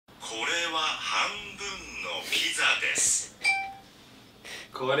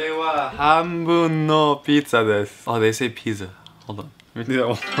これは半分のピザです。Oh, they say pizza. Hold on. Let me do that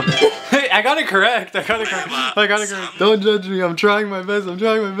one. Hey, I got it correct. I got it correct. Don't judge me. I'm trying my best.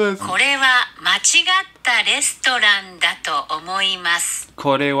 これは間違ったレストランだと思います。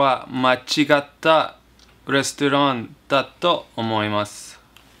これは間違ったレストランだと思います。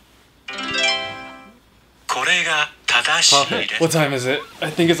これが正しいです。 What time is it? I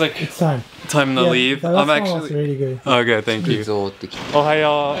think it's like It's time. time to leave. The last one was really good. Okay, thank you. おは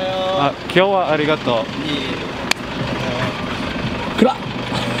よう。あ、今日はありがとう。暗っ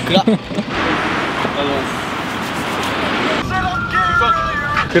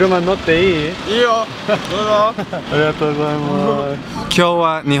車乗っていい？いいよ。どうぞ。ありがとうございます。今日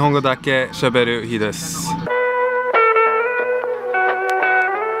は日本語だけ喋る日です。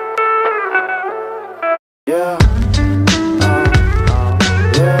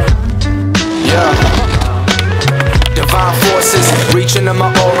Divine forces reaching in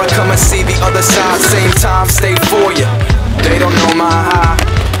my aura, come and see the other side. Same time, stay for ya. They don't know my high.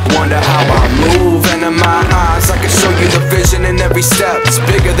 Wonder how I move, and in my eyes I can show you the vision in every step. It's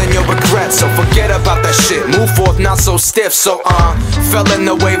bigger than your regret, so forget about that shit. Move forth, not so stiff, so fell in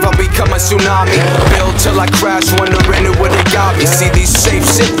the wave, I'll become a tsunami. Build till I crash, wondering who would've got me. See these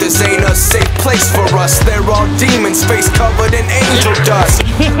shapeshifters ain't a safe place for us. They're all demons, face covered in angel dust.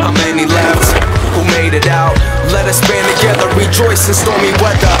 How many left? Who made it out? Let us band together, rejoice in stormy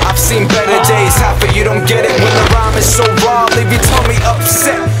weather. I've seen better days, half of you don't get it. When the rhyme is so raw, leave your tummy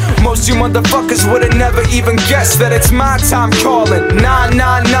upset. Most you motherfuckers would've never even guessed that it's my time calling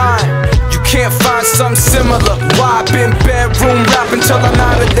 999. You can't find something similar. Why I've been bedroom rapping till I'm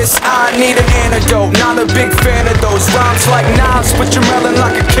out of this. I need an antidote, not a big fan of those rhymes like knives, but you're melon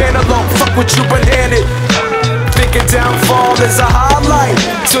like a cantaloupe. Fuck what you been handed. Think a downfall is a highlight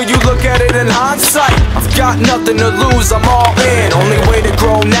till you look at it in hindsight. I've got nothing to lose, I'm all in. Only way to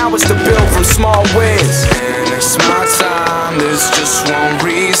grow now is to build from small wins. And it's my time, there's just one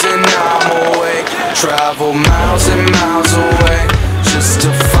reason I'm awake. Travel miles and miles away just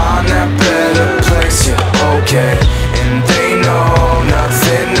to find that better place. Yeah, okay. And they know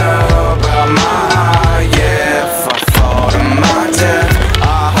nothing about my high. Yeah, if I fall to my death,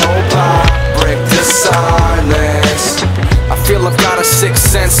 I hope I break the silence. I feel I've got a sixth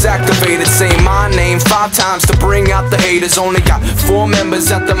sense activated. Say my name 5 times to bring out the haters. Only got 4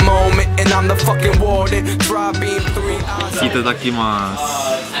 members at the moment, and I'm the fucking warden. Try beam 3 eyes. いただきます。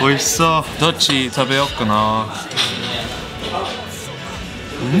美味しそう。どっち食べようかな。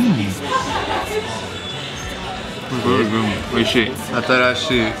美味しい。新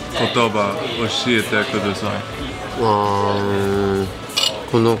しい言葉教えてください。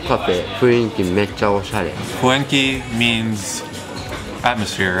このカフェ雰囲気めっちゃおしゃれ。雰囲気 means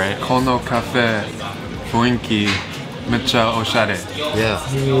atmosphere, right? このカフェ雰囲気めっちゃおしゃれ。Yeah.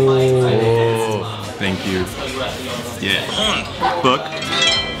 Oh, thank you. Yeah. Book?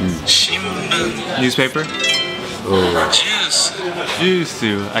 新聞 Newspaper? ジュース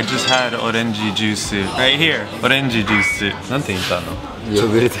Juice. I just had orange juice. Right here. Orange juice. なんて言ったの？ヨー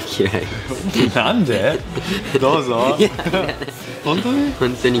グルト嫌い。なんで？どうぞ。本当に？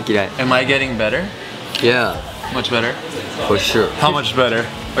本当に嫌い。Am I getting better? Yeah. Much better? For sure. How much better?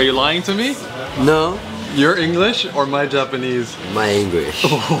 Are you lying to me? No. Your English or my Japanese? My English.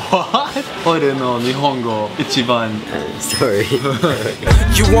 What? 俺の日本語一番。Sorry.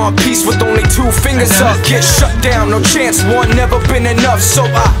 You want peace with only 2 fingers up. Get shut down, no chance, one never been enough. So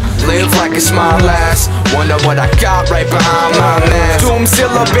I live like it's my last. Wonder what I got right behind my mask.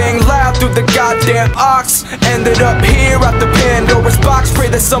 Doomzilla bang loud through the goddamn ox. Ended up here at the Pandora's box. Pray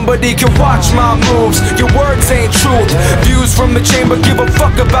that somebody can watch my moves. Your words ain't truth. Views from the chamber, give a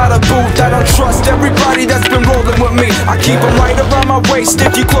fuck about a booth. I don't trust everybody that's been rolling with me. I keep them right around my waist.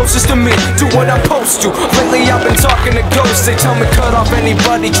 If you closest to me, do what I'm supposed to. Lately I've been talking to ghosts. They tell me cut off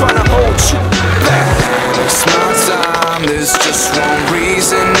anybody trying to hold you back. It's my time, there's just one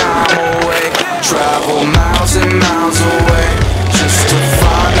reason I'm awake. Travel miles and miles away just to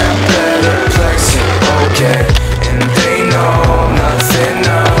find that better place. Okay, and they know nothing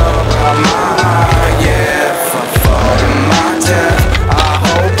about my high. Yeah, if I fall to my death, I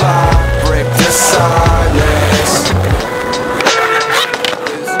hope I break the silence.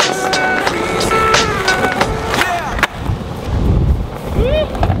 There's just one reason.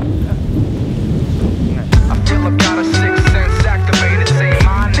 I feel I've got a sixth sense activated.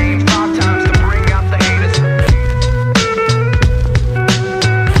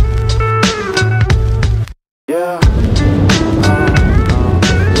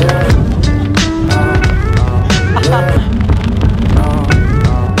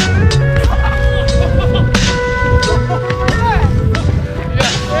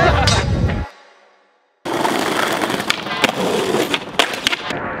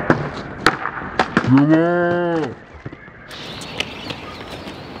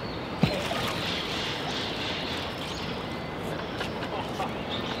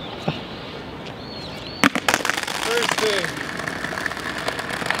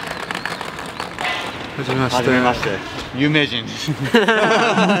 はじめまして。有名人。名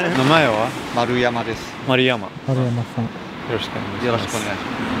前は丸山です。丸山。丸山さん。よろしくお願いします。よろしくお願いしま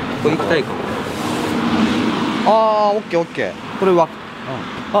す。ここ行きたいかも。ああ、オッケーオッケー。これは、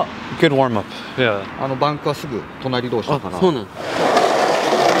あ、good warm up. Yeah. バンクはすぐ隣同士だから。そうなん。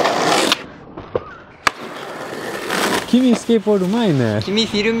君スケートボードうまいね。君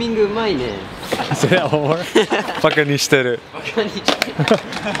フィルミングうまいね。それはバカにしてる。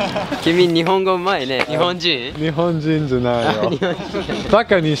君日本語うまいね。日本人？日本人じゃないよ。バ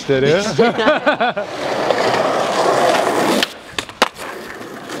カにしてる。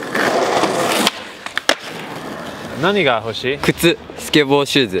何が欲しい？靴、スケボー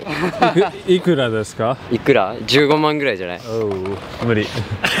シューズ。いくらですか？いくら？15万ぐらいじゃない？無理。フ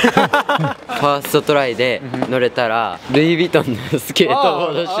ァーストトライで乗れたらルイ・ヴィトンのスケートボ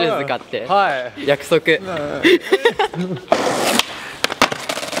ードシューズ買って約束。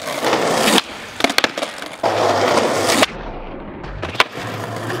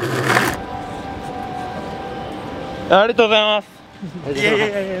ありがとうございます。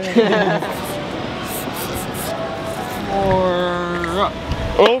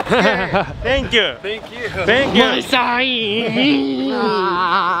Okay. Thank you. Thank you. Thank you. 5円、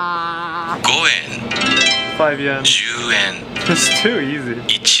 5 yen. 10円、 It's too easy.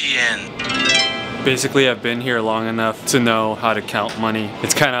 1円。 Basically, I've been here long enough to know how to count money.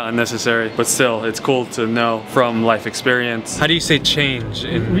 It's kind of unnecessary, but still, it's cool to know from life experience. How do you say change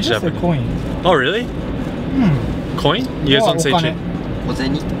in We just say Japanese? coin. Oh, really? Coin? You guys don't say change? 小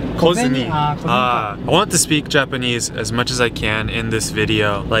銭。 Kozuni. Kozuni. I want to speak Japanese as much as I can in this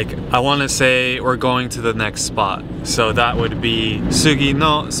video. Like, I want to say we're going to the next spot. So that would be Sugi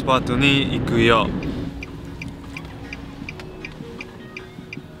no spot ni iku yo.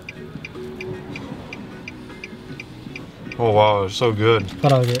 Oh wow, it's so good.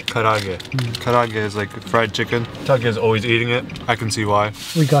 Karaage. Karaage. Karaage is like fried chicken. Taka is always eating it. I can see why.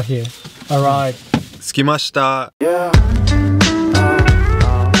 We got here. Alright. Tsukimashita.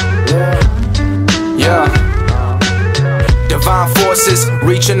 Yeah. Divine forces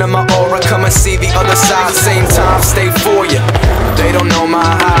reaching in my aura, come and see the other side. Same time, stay for you. They don't know my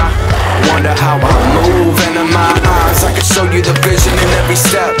high. Wonder how I move, and in my eyes I can show you the vision in every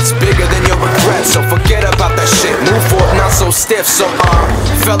step. It's bigger than your regrets, so forget about that shit. Move forward, not so stiff, so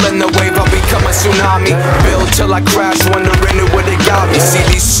fell in the wave, I'll become a tsunami. Build till I crash, wondering who would have got me. See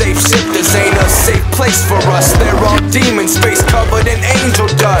these shapeshifters ain't a safe place for us. They're all demons, face covered in angel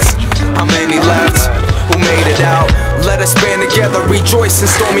dust. How many left? Who made it out? Let us band together, rejoice in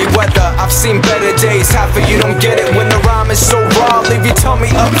stormy weather. I've seen better days, half of you don't get it. When the rhyme is so raw, leave your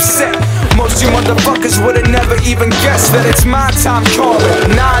tummy upset. Most you motherfuckers would've never even guessed that it's my time calling.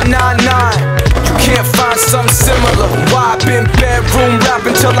 999. You can't find something similar. Why I've been bedroom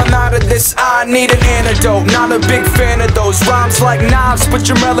rapping till I'm out of this. I need an antidote. Not a big fan of those rhymes like knives, but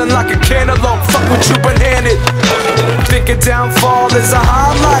you're melon like a cantaloupe. Fuck what you've been handed. Think a downfall is a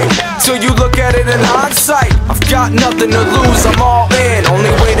highlight till you look at it in hindsight. I've got nothing to lose, I'm all in.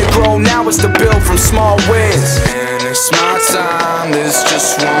 Only way to grow now is to build from small wins. And it's my time, there's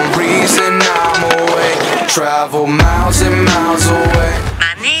just one reason I'm away. Travel miles and miles away.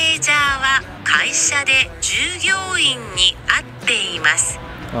 マネージャーは会社で従業員に会っています。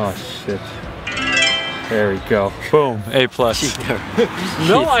 Oh shit. There we go. Boom. A plus.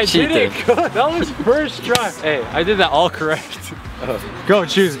 No, I didn't. That was first try. Hey, I did that all correct. Go,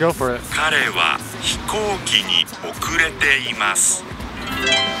 choose. Go for it. 彼は飛行機に遅れています。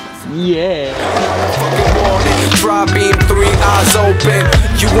 Yeah. Fucking warning, dry beam, 3 eyes open.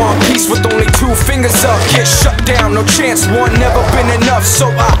 You want peace with only 2 fingers up. Get shut down, no chance, one never been enough. So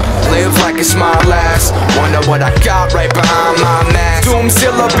I live like it's my last. Wonder what I got right behind my mask.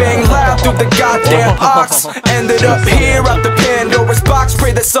 Doomzilla bang loud through the goddamn ox. Ended up here at the Pandora's box.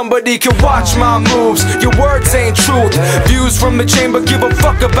 Pray that somebody can watch my moves. Your words ain't truth. Views from the chamber, give a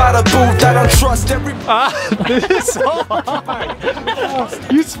fuck about a booth. I don't trust every. This is so hard.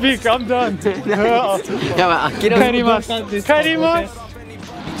 You speak. I'm done. やばい、諦め帰ります。帰ります。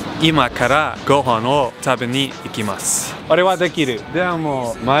今からご飯を食べに行きます。俺はできる。で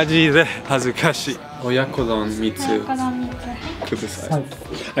もマジで恥ずかしい。親子丼3つください。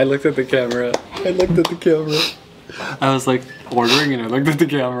I looked at the camera. I looked at the camera. I was like ordering and I looked at the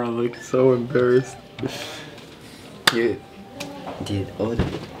camera like so embarrassed. You did order.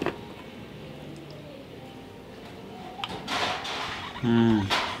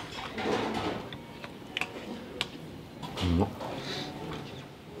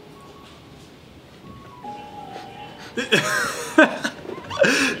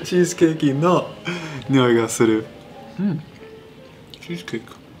 Cheesecake の匂いがする。チーズケーキ。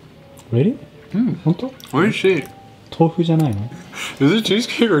 Really? 本当？美味しい。豆腐じゃないの？ Is it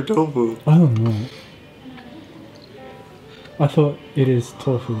cheesecake or tofu? I don't know. I thought it is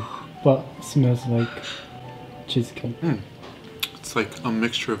tofu, but smells like cheesecake. It's like a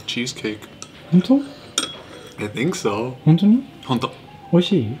mixture of cheesecake. 本当？ I think so. 本当に？ほんと。美味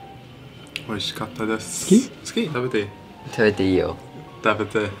しい？美味しかったです。好き？好き？食べて。食べていいよ。食べ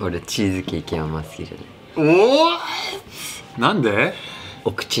て。俺チーズケーキあんま好きじゃない。おお。なんで？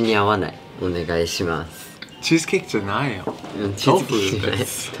お口に合わない。お願いします。チーズケーキじゃないよ。チーズケーキじゃない。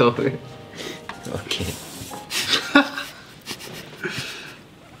豆腐。オッケー。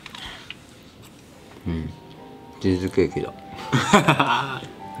チーズケーキだ。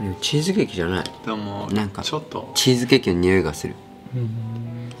チーズケーキじゃない。でもなんかちょっとチーズケーキの匂いがする。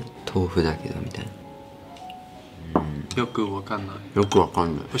豆腐だけどみたいな。よくわかんない。よくわか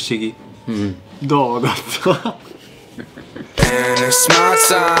んない。不思議。どうだった？ And it's my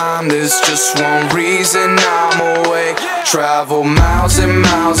time, there's just one reason I'm awake. Travel miles and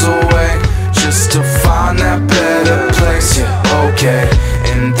miles away just to find that better place. Yeah, okay.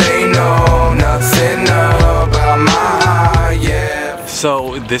 And they know nothing about my heart, yeah.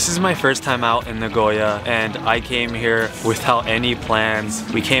 So this is my first time out in Nagoya, and I came here without any plans.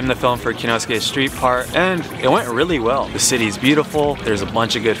 We came to film for Kinosuke Street Part, and it went really well. The city's beautiful, there's a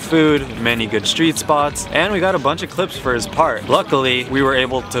bunch of good food, many good street spots, and we got a bunch of clips for his part. Luckily, we were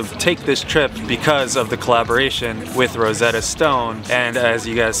able to take this trip because of the collaboration with Rosetta Stone, and as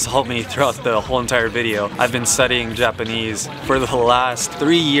you guys saw me throughout the whole entire video, I've been studying Japanese for the last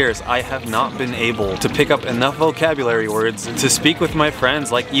 3 years. I have not been able to pick up enough vocabulary words to speak with my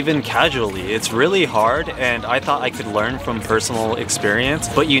friends, like even casually. It's really hard, and I thought I could learn from personal experience,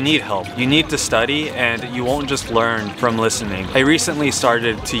 but you need help. You need to study, and you won't just learn from listening. I recently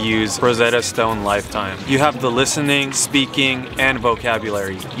started to use Rosetta Stone Lifetime. You have the listening, speaking, and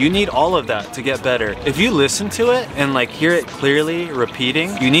vocabulary. You need all of that to get better. If you listen to it and like hear it clearly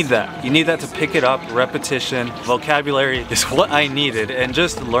repeating, you need that. You need that to pick it up. Repetition, vocabulary is what I needed, and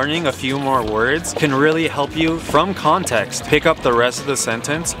just learning a few more words can really help you from context pick up the rest of the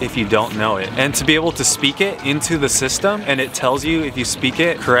sentence if you don't know it. And to be able to speak it into the system and it tells you if you speak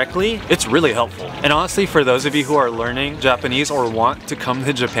it correctly, it's really helpful. And honestly, for those of you who are learning Japanese or want to come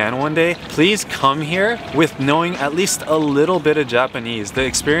to Japan one day, please come here with knowing at least a little bit of Japanese. The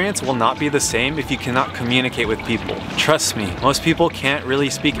experience will not be the same if you cannot communicate with people. Trust me, most people can't really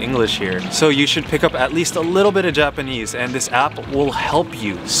speak English here. So you should pick up at least a little bit of Japanese, and this app will help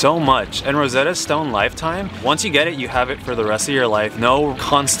you so much. And Rosetta Stone Lifetime, once you get it, you have it for the rest of your life. No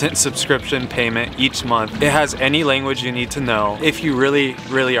constant subscription payment each month. It has any language you need to know. If you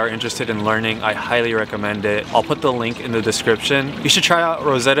really are interested in learning, I highly recommend it. I'll put the link in the description. You should try out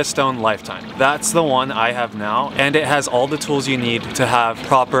Rosetta Stone Lifetime. That's the one I have now, and it has all the tools you need to have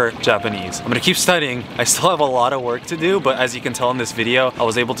proper Japanese. I'm gonna keep studying. I still have a lot of work to do, but as you can tell in this video, I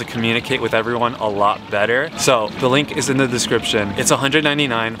was able to communicate with everyone a lot better. So the link is in the description. It's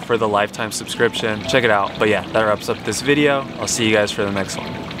 $199 for the lifetime subscription. Check it out. But yeah, that wraps up this video. I'll see you guys for the next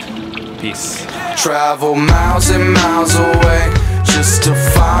one. Peace. Travel miles and miles away just to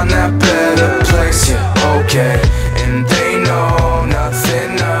find that better place. Yeah, okay. And they know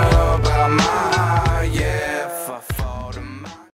nothing